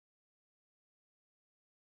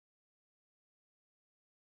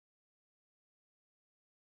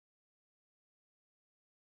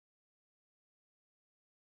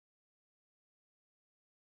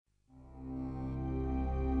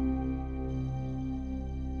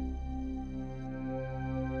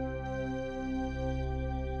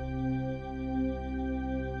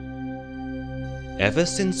Ever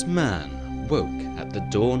since man woke at the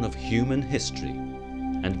dawn of human history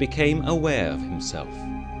and became aware of himself,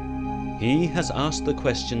 he has asked the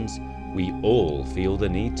questions we all feel the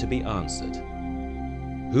need to be answered.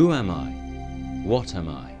 Who am I? What am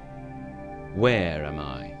I? Where am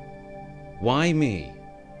I? Why me?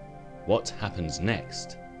 What happens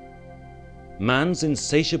next? Man's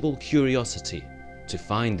insatiable curiosity to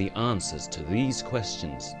find the answers to these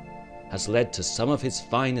questions has led to some of his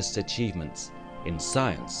finest achievements in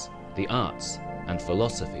science, the arts, and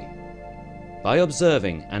philosophy. By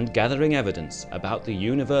observing and gathering evidence about the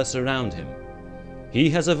universe around him, he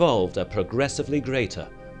has evolved a progressively greater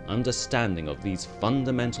understanding of these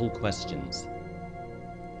fundamental questions.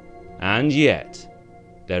 And yet,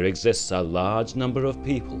 there exists a large number of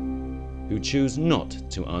people who choose not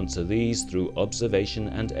to answer these through observation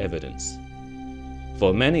and evidence.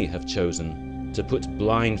 For many have chosen to put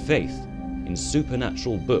blind faith in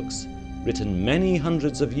supernatural books written many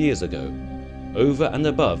hundreds of years ago, over and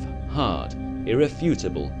above hard,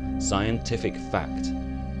 irrefutable scientific fact.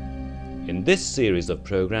 In this series of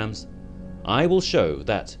programs, I will show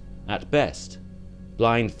that, at best,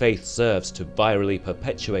 blind faith serves to virally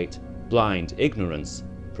perpetuate blind ignorance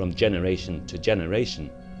from generation to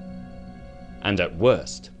generation, and at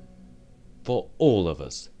worst, for all of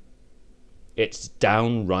us, it's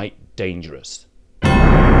downright dangerous.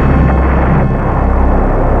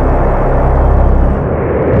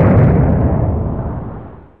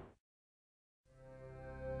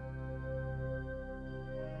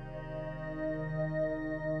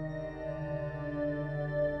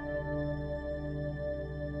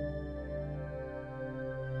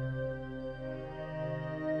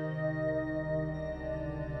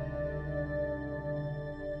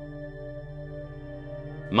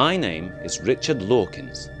 My name is Richard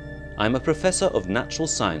Lawkins. I'm a professor of natural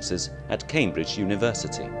sciences at Cambridge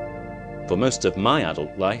University. For most of my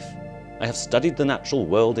adult life, I have studied the natural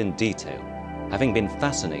world in detail, having been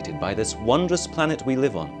fascinated by this wondrous planet we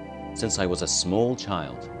live on since I was a small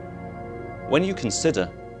child. When you consider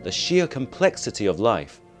the sheer complexity of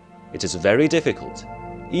life, it is very difficult,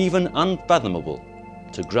 even unfathomable,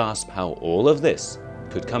 to grasp how all of this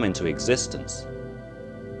could come into existence.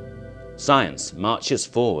 Science marches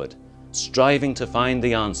forward, striving to find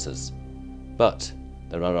the answers, but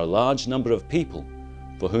there are a large number of people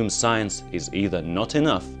for whom science is either not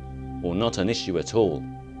enough or not an issue at all.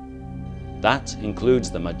 That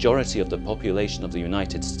includes the majority of the population of the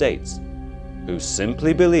United States, who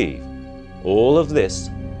simply believe all of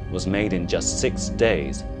this was made in just 6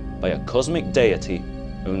 days by a cosmic deity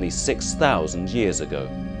only 6,000 years ago,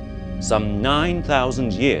 some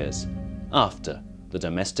 9,000 years after the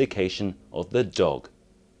domestication of the dog.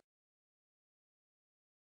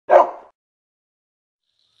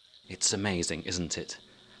 It's amazing, isn't it,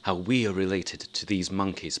 how we are related to these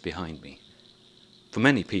monkeys behind me. For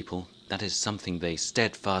many people, that is something they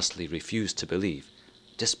steadfastly refuse to believe,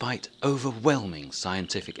 despite overwhelming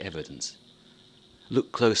scientific evidence.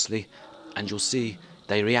 Look closely, and you'll see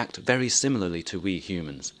they react very similarly to we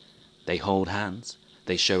humans. They hold hands,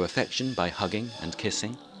 they show affection by hugging and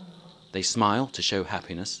kissing, they smile to show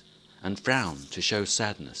happiness, and frown to show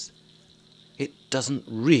sadness. It doesn't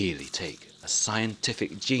really take a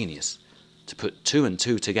scientific genius to put 2 and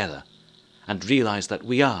 2 together and realize that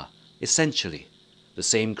we are, essentially, the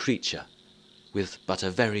same creature, with but a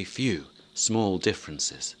very few small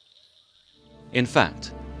differences. In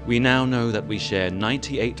fact, we now know that we share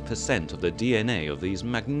 98% of the DNA of these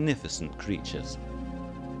magnificent creatures.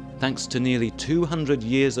 Thanks to nearly 200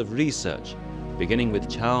 years of research, beginning with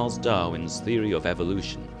Charles Darwin's theory of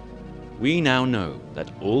evolution, we now know that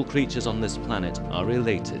all creatures on this planet are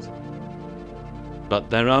related. But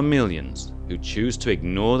there are millions who choose to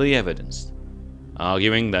ignore the evidence,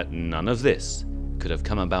 arguing that none of this could have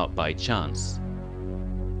come about by chance.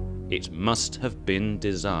 It must have been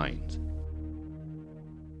designed.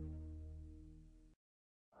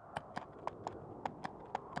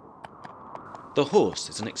 The horse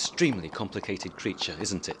is an extremely complicated creature,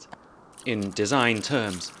 isn't it? In design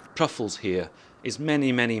terms, Pruffles here is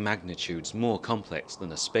many magnitudes more complex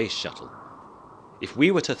than a space shuttle. If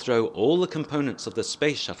we were to throw all the components of the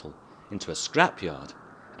space shuttle into a scrapyard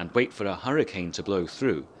and wait for a hurricane to blow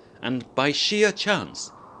through, and by sheer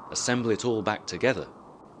chance assemble it all back together,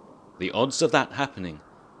 the odds of that happening,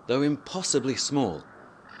 though impossibly small,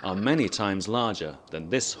 are many times larger than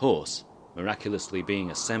this horse miraculously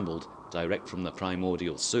being assembled direct from the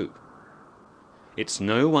primordial soup. It's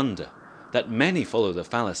no wonder that many follow the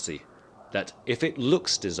fallacy that if it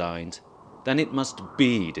looks designed, then it must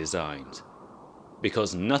be designed.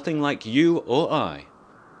 Because nothing like you or I,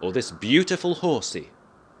 or this beautiful horsey,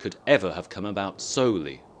 could ever have come about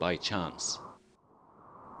solely by chance.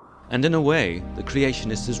 And in a way, the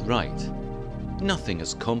creationist is right. Nothing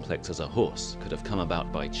as complex as a horse could have come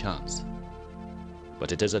about by chance.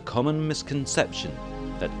 But it is a common misconception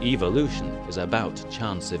that evolution is about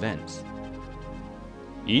chance events.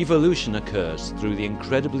 Evolution occurs through the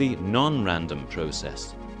incredibly non-random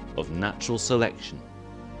process of natural selection.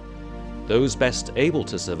 Those best able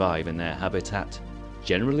to survive in their habitat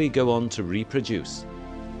generally go on to reproduce,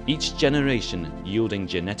 each generation yielding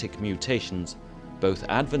genetic mutations both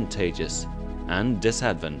advantageous and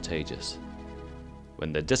disadvantageous.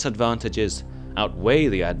 When the disadvantages outweigh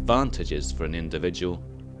the advantages for an individual,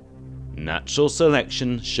 natural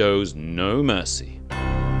selection shows no mercy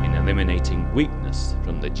in eliminating weakness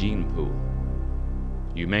from the gene pool.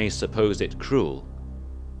 You may suppose it cruel,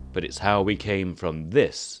 but it's how we came from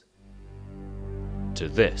this to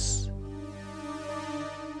this.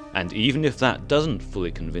 And even if that doesn't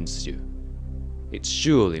fully convince you, it's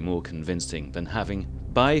surely more convincing than having,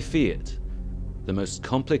 by fiat, the most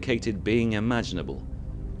complicated being imaginable,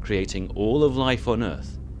 creating all of life on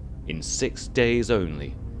Earth in 6 days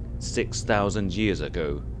only, 6,000 years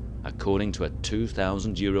ago, according to a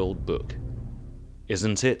 2,000-year-old book.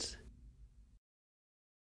 Isn't it?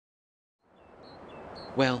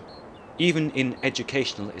 Well, even in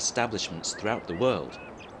educational establishments throughout the world,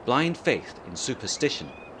 blind faith in superstition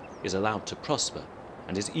is allowed to prosper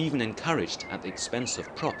and is even encouraged at the expense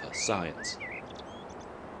of proper science.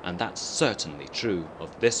 And that's certainly true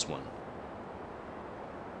of this one.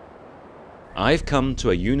 I've come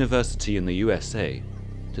to a university in the USA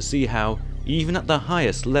to see how, even at the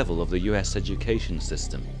highest level of the US education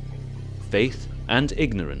system, faith and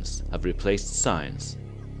ignorance have replaced science.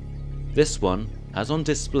 This one has on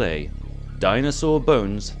display dinosaur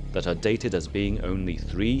bones that are dated as being only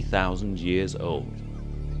 3,000 years old.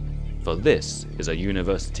 For this is a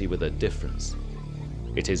university with a difference.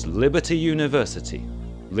 It is Liberty University,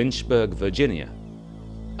 Lynchburg, Virginia,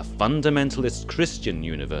 a fundamentalist Christian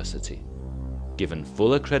university, given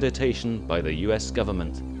full accreditation by the US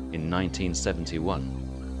government in 1971.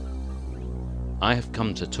 I have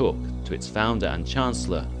come to talk to its founder and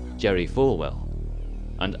chancellor, Jerry Falwell,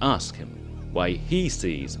 and ask him why he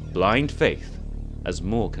sees blind faith as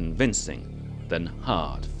more convincing than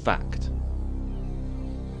hard fact.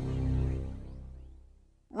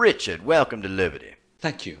 Richard, welcome to Liberty.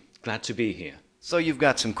 Thank you. Glad to be here. So you've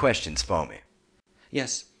got some questions for me?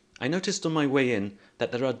 Yes, I noticed on my way in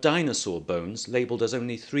that there are dinosaur bones labelled as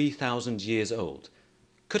only 3,000 years old.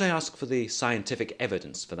 Could I ask for the scientific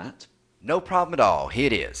evidence for that? No problem at all. Here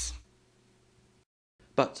it is.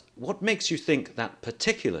 But what makes you think that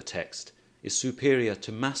particular text is superior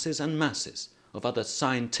to masses and masses of other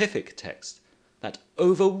scientific texts that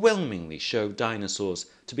overwhelmingly show dinosaurs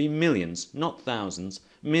to be millions, not thousands,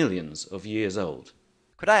 millions of years old?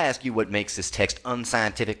 Could I ask you what makes this text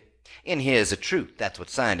unscientific? In here is the truth. That's what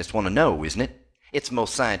scientists want to know, isn't it? It's the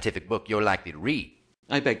most scientific book you're likely to read.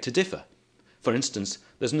 I beg to differ. For instance,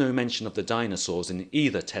 there's no mention of the dinosaurs in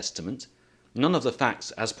either testament. None of the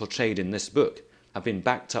facts as portrayed in this book have been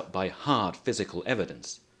backed up by hard physical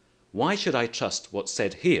evidence. Why should I trust what's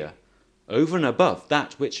said here over and above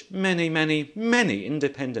that which many, many, many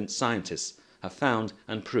independent scientists have found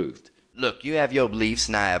and proved? Look, you have your beliefs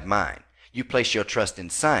and I have mine. You place your trust in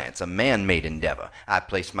science, a man-made endeavor. I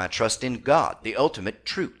place my trust in God, the ultimate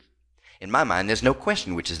truth. In my mind, there's no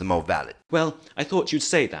question which is the more valid. Well, I thought you'd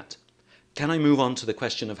say that. Can I move on to the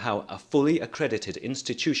question of how a fully accredited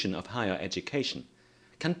institution of higher education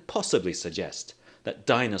can possibly suggest that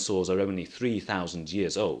dinosaurs are only 3,000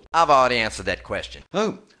 years old? I've already answered that question.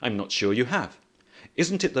 Oh, I'm not sure you have.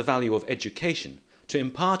 Isn't it the value of education to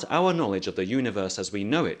impart our knowledge of the universe as we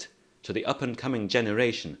know it to the up-and-coming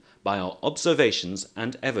generation by our observations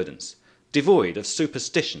and evidence, devoid of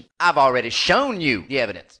superstition? I've already shown you the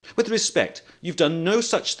evidence. With respect, you've done no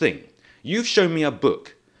such thing. You've shown me a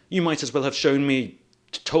book. You might as well have shown me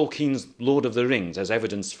Tolkien's Lord of the Rings as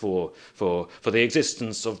evidence for the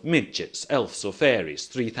existence of midgets, elves or fairies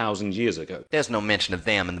 3,000 years ago. There's no mention of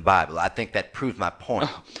them in the Bible. I think that proves my point.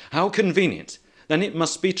 Oh, how convenient. Then it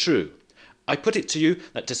must be true. I put it to you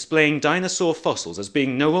that displaying dinosaur fossils as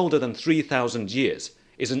being no older than 3,000 years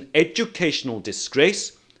is an educational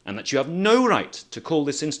disgrace, and that you have no right to call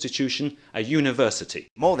this institution a university.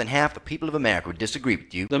 More than half the people of America would disagree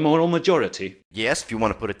with you. The moral majority? Yes, if you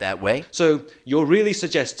want to put it that way. So you're really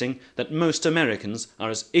suggesting that most Americans are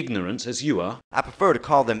as ignorant as you are? I prefer to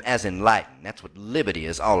call them as enlightened. That's what liberty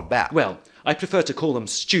is all about. Well, I prefer to call them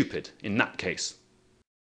stupid in that case.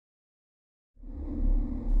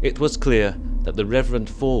 It was clear that the Reverend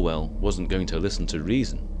Falwell wasn't going to listen to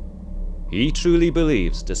reason. He truly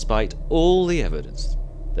believes, despite all the evidence,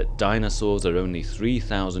 that dinosaurs are only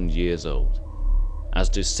 3,000 years old, as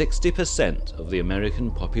do 60% of the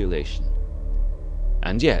American population.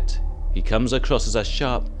 And yet, he comes across as a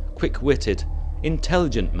sharp, quick-witted,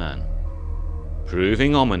 intelligent man,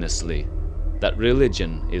 proving ominously that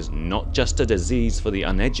religion is not just a disease for the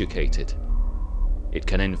uneducated. It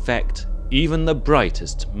can infect even the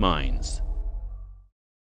brightest minds.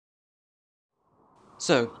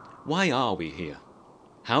 So, why are we here?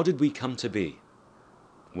 How did we come to be?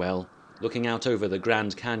 Well, looking out over the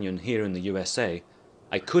Grand Canyon here in the USA,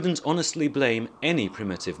 I couldn't honestly blame any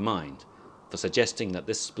primitive mind for suggesting that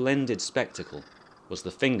this splendid spectacle was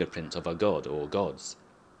the fingerprint of a god or gods.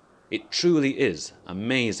 It truly is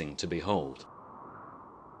amazing to behold.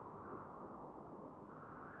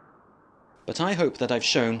 But I hope that I've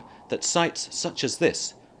shown that sights such as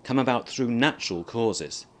this come about through natural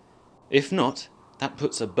causes. If not, that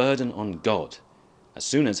puts a burden on God. As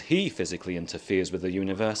soon as he physically interferes with the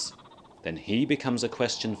universe, then he becomes a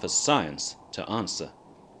question for science to answer.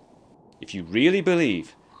 If you really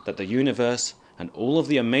believe that the universe and all of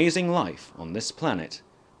the amazing life on this planet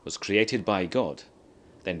was created by God,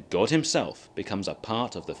 then God himself becomes a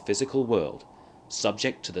part of the physical world,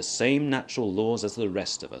 subject to the same natural laws as the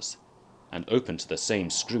rest of us, and open to the same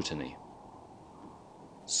scrutiny.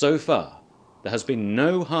 So far, there has been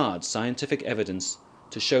no hard scientific evidence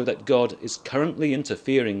to show that God is currently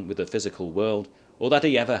interfering with the physical world, or that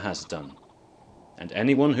he ever has done. And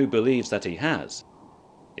anyone who believes that he has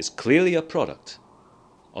is clearly a product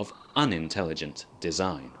of unintelligent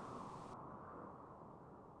design.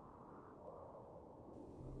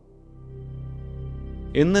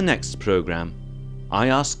 In the next program, I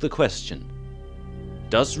ask the question,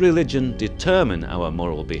 does religion determine our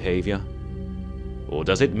moral behavior, or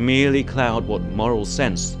does it merely cloud what moral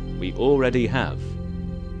sense we already have,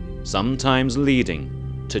 sometimes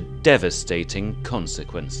leading to devastating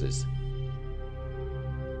consequences?